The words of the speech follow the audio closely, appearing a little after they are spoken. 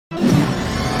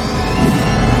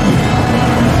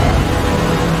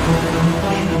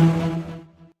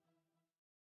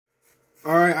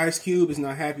Ice Cube is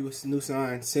not happy with his new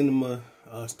sign. Cinema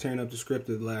tearing up the script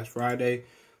of last Friday.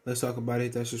 Let's talk about it.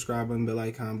 Hit that subscribe button, bell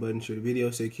icon button, share the video.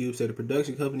 Say Cube said the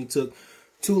production company took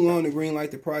too long to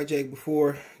greenlight the project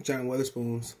before John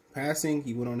Weatherspoon's passing.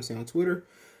 He went on to say on Twitter.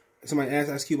 Somebody asked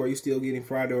Ice Cube, are you still getting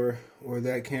Friday or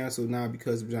that canceled now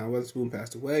because of John Weatherspoon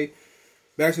passed away?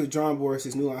 Back to the drawing board,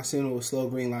 since New Line Cinema was slow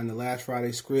greenlighting the last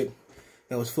Friday script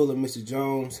that was full of Mr.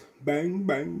 Jones. Bang,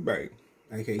 bang, bang.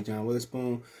 Okay, John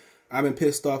Weatherspoon. I've been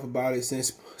pissed off about it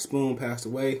since Spoon passed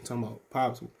away. Talking about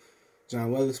Pops,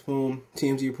 John Weatherspoon.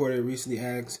 TMZ reporter recently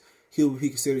asked Cube if he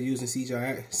considered using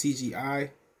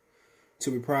CGI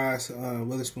to reprise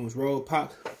Weatherspoon's role.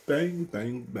 Pops, bang,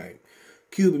 bang, bang.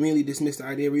 Cube immediately dismissed the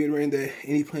idea, reiterating that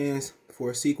any plans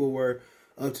for a sequel were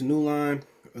up to New Line.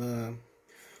 So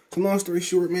long story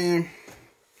short, man,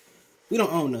 we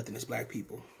don't own nothing as black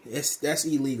people. That's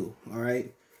illegal, all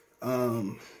right?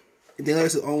 If they let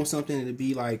us own something, it'd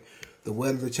be like the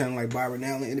Weather Channel, like Byron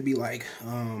Allen. It'd be like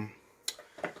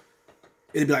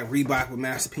Reebok with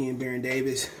Master P and Baron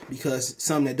Davis, because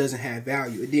something that doesn't have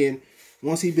value. And then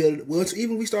once even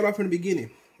we start off from the beginning,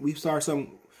 we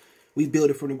build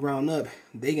it from the ground up.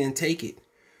 They can take it,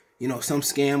 you know, some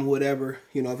scam, whatever.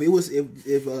 You know, if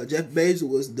Jeff Bezos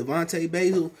was Devontae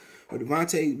Bezos or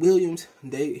Devontae Williams,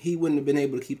 he wouldn't have been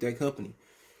able to keep that company.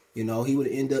 You know, he would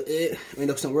end up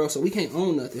somewhere else. So we can't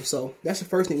own nothing. So that's the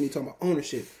first thing we need to talk about: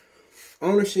 ownership.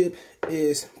 Ownership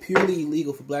is purely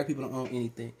illegal for black people to own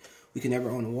anything. We can never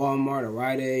own a Walmart, a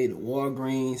Rite Aid, a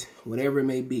Walgreens, whatever it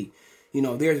may be. You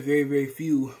know, there's very, very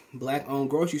few black-owned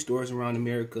grocery stores around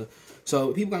America.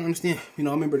 So people gotta understand. You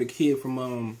know, I remember the kid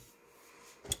from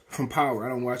Power. I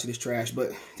don't watch it, it's trash.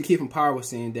 But the kid from Power was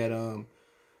saying that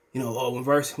you know,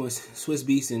 when Swiss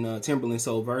Beats and Timberland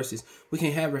sold Versus, we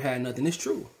can't have her had nothing. It's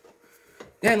true.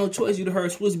 They had no choice. You'd have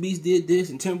heard Swiss Beats did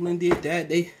this and Timberland did that.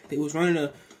 They was running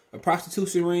a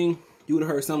prostitution ring. You would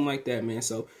have heard something like that, man.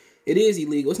 So it is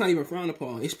illegal. It's not even frowned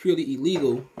upon. It's purely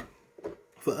illegal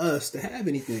for us to have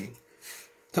anything,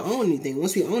 to own anything.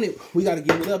 Once we own it, we got to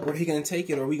give it up, or he gonna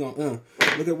take it, or we gonna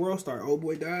look at World Star. Old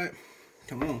boy died.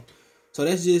 Come on. So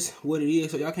that's just what it is.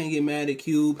 So y'all can't get mad at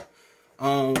Cube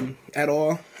at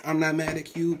all. I'm not mad at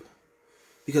Cube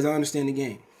because I understand the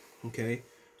game. Okay.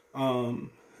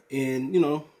 And, you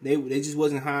know, they just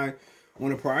wasn't high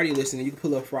on the priority list. And you can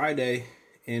pull up Friday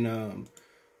and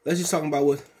let's just talk about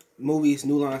what movies,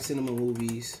 New Line Cinema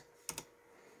movies,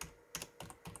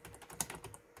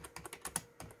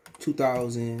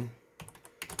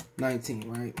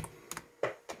 2019, right?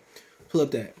 Pull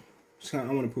up that. I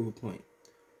want to prove a point.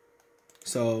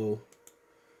 So,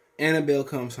 Annabelle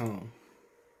Comes Home.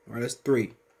 All right, that's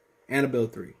 3. Annabelle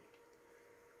 3.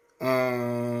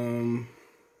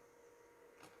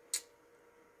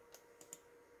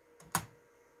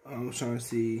 I'm trying to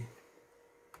see.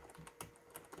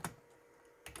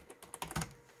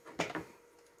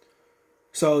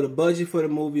 So the budget for the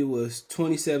movie was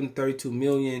 $27.32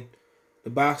 million. The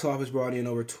box office brought in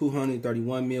over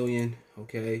 $231 million.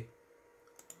 Okay.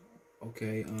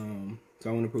 Okay. So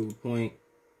I want to prove a point.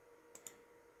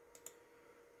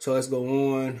 So let's go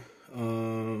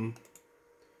on.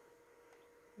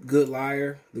 Good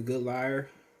Liar. The Good Liar.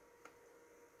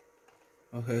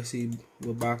 Okay, see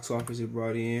what box office it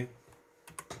brought in.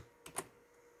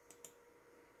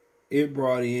 It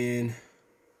brought in,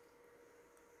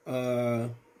 it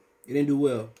didn't do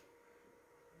well.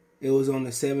 It was on the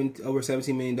over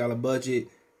 $17 million budget.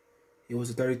 It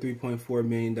was a $33.4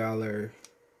 million,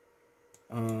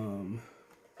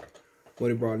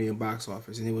 what it brought in box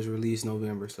office, and it was released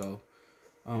November. So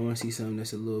I want to see something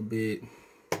that's a little bit.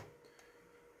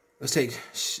 Let's take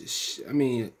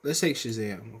Shazam,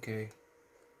 okay?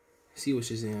 See what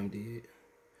Shazam did.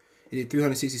 It did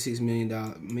 $366 million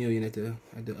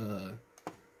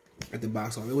at the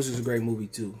box office. It was just a great movie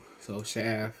too. So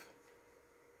Shaft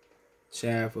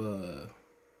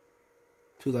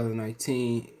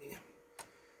 2019.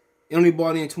 It only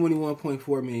brought in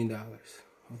 $21.4 million.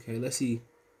 Okay, let's see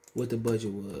what the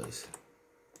budget was.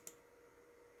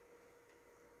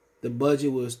 The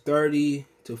budget was $30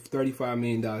 to $35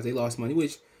 million. They lost money,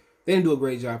 which they didn't do a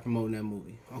great job promoting that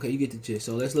movie. Okay, you get the gist.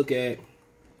 So let's look at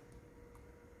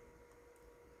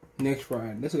next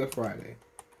Friday. Let's look at Friday.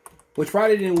 Which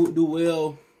Friday didn't do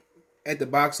well at the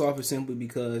box office simply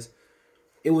because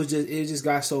it just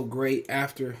got so great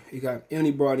after it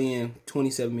only brought in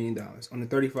 $27 million on the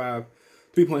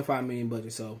 $3.5 million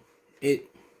budget. So they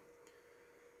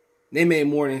made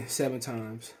more than 7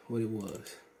 times what it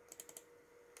was.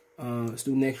 Let's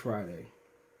do next Friday.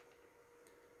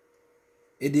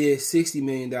 It did $60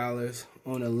 million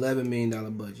on an $11 million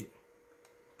budget.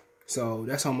 So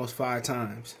that's almost 5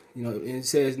 times. You know, and it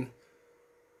says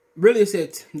really it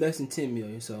said less than 10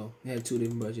 million. So they had two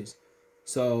different budgets.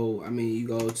 So I mean, you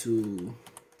go to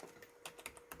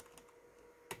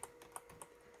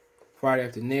Friday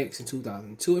After Next in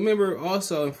 2002. Remember,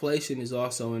 also inflation is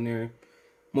also in there.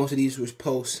 Most of these was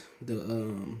post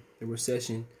the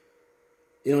recession.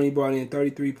 It only brought in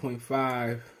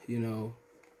 33.5. You know,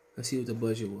 let's see what the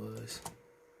budget was.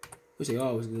 Which they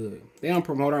always good. They don't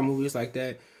promote our movies like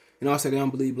that, and also they don't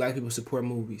believe black people support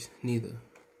movies neither.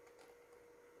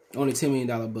 Only $10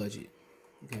 million budget.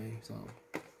 Okay, so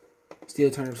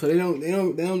still turn. So they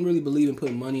don't really believe in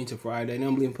putting money into Friday. They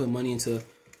don't believe in putting money into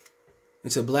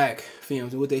black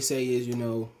films. And what they say is, you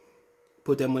know,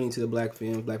 put that money into the black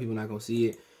films. Black people not gonna see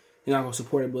it. They're not gonna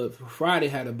support it. But Friday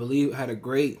had a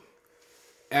great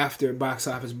after box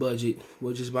office budget.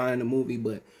 We're just buying the movie,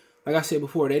 but like I said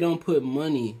before, they don't put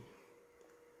money.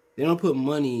 They don't put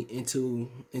money into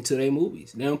their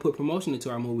movies. They don't put promotion into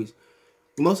our movies.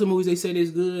 Most of the movies they say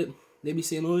is good, they be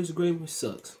saying, "Oh, it's great," but it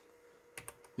sucks.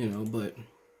 You know, but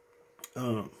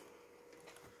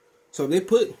so they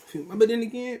put. But then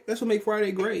again, that's what make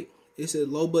Friday great. It's a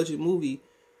low budget movie,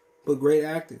 but great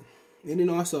acting. And then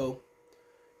also,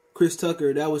 Chris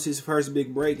Tucker, that was his first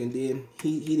big break, and then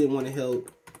he didn't want to help.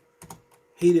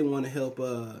 He didn't want to help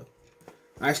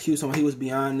Ice Cube. So he was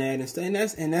beyond that, and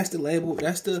that's the label.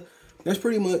 That's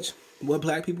pretty much what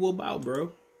black people about,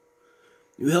 bro.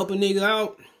 You help a nigga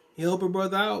out, you help a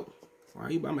brother out. All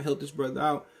right, I'm gonna help this brother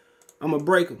out. I'm gonna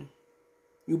break him.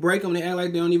 You break them, they act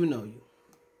like they don't even know you.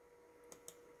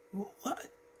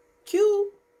 What?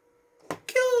 Q,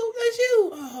 that's you.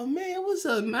 Oh man, what's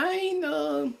up,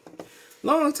 man?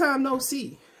 Long time no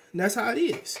see. That's how it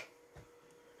is.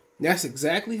 That's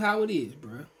exactly how it is,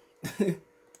 bro.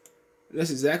 That's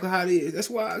exactly how it is. That's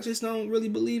why I just don't really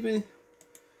believe in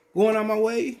going on my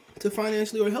way to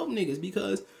financially or help niggas,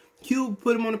 because Cube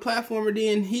put him on the platform, and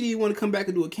then he didn't want to come back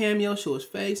and do a cameo, show his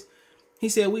face. He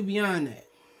said, "We beyond that.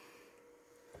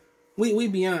 We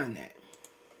beyond that."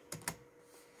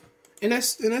 And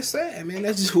that's sad, man.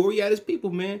 That's just where we at as people,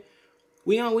 man.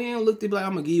 We ain't looked at like,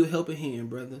 I'm gonna give you a helping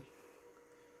hand, brother.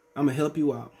 I'm gonna help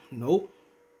you out. Nope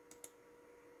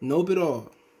at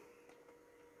all.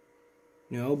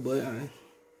 You know, but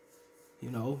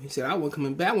he said I wasn't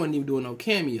coming back. I wasn't even doing no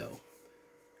cameo.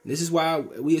 This is why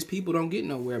we as people don't get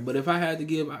nowhere. But if I had to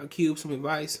give Cube some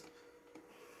advice,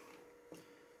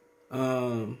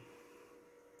 and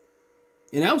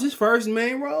that was his first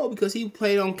main role, because he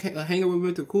played on Hanging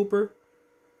with Mr. Cooper,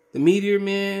 The Meteor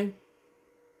Man.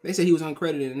 They said he was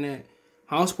uncredited in that.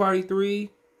 House Party 3.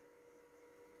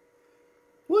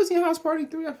 What was he in House Party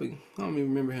 3? I don't even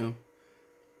remember him.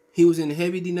 He was in the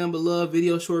Heavy D Number Love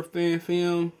video short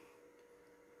film.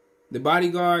 The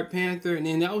Bodyguard, Panther, and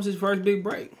then that was his first big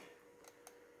break.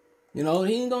 You know,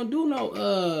 he ain't gonna do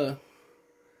no,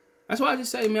 that's why I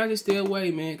just say, man, I just stay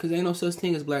away, man, because ain't no such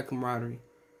thing as black camaraderie.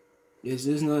 It's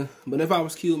just none. But if I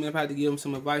was Q, man, if I had to give him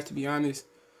some advice, to be honest,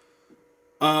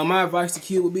 my advice to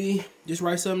Q would be, just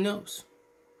write something else.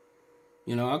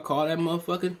 You know, I call that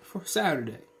motherfucker for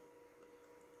Saturday.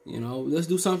 You know, let's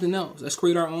do something else. Let's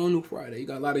create our own new Friday. You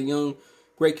got a lot of young,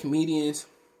 great comedians.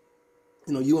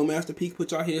 You know, you and Master P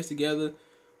put your heads together.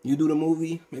 You do the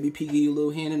movie. Maybe P give you a little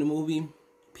hand in the movie.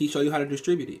 P show you how to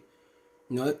distribute it.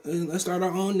 You know, let's start our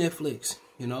own Netflix.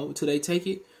 You know, until they take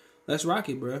it, let's rock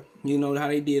it, bro. You know how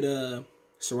they did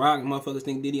Ciroc. Motherfuckers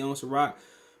think Diddy owns Ciroc.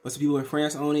 But some people in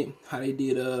France own it. How they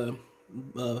did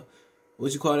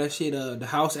what you call that shit? The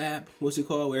House app. What's it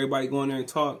called? Where everybody go in there and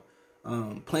talk.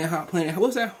 Playing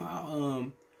what's that?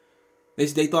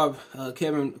 They thought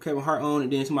Kevin Hart owned it,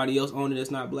 and then somebody else owned it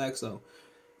that's not black. So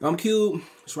I'm Cube.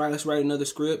 Let's write another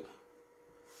script.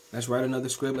 Let's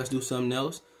do something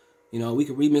else. You know, we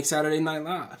could remix Saturday Night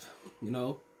Live. You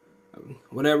know,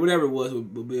 whatever it was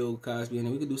with Bill Cosby,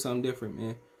 and we could do something different,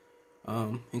 man.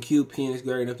 And Cube Pen is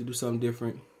great enough to do something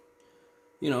different.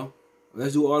 You know,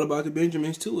 let's do All About the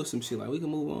Benjamins too, or some shit. Like, we can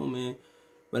move on, man.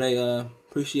 But I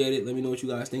appreciate it. Let me know what you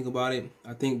guys think about it.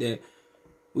 I think that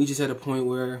we just at a point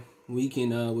where we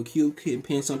can, with Cube, can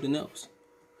pen something else.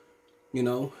 You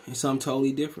know, and something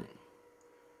totally different.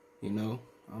 You know,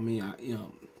 I mean,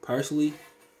 personally,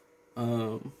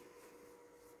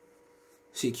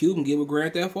 shit, Cube can give a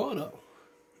Grand Theft Auto.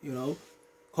 You know,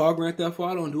 call Grand Theft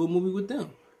Auto and do a movie with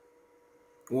them.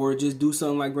 Or just do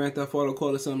something like Grand Theft Auto,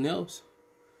 call it something else.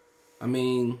 I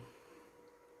mean,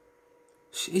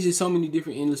 it's just so many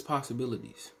different endless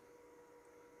possibilities.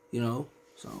 You know?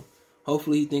 So,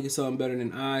 hopefully he thinks of something better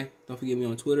than I. Don't forget me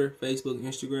on Twitter, Facebook,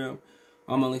 Instagram.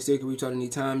 All my links there. You can reach out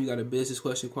anytime. You got a business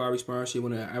question, inquiry, sponsorship,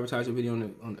 want to advertise your video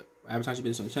on advertise your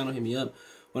business on the channel, hit me up.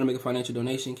 Want to make a financial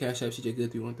donation? Cash App CJ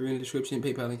Good 313 in the description.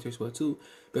 PayPal link there as well too.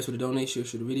 Best way to donate, share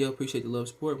the video. Appreciate the love,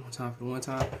 support. One time for the one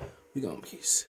time. We gone. Peace.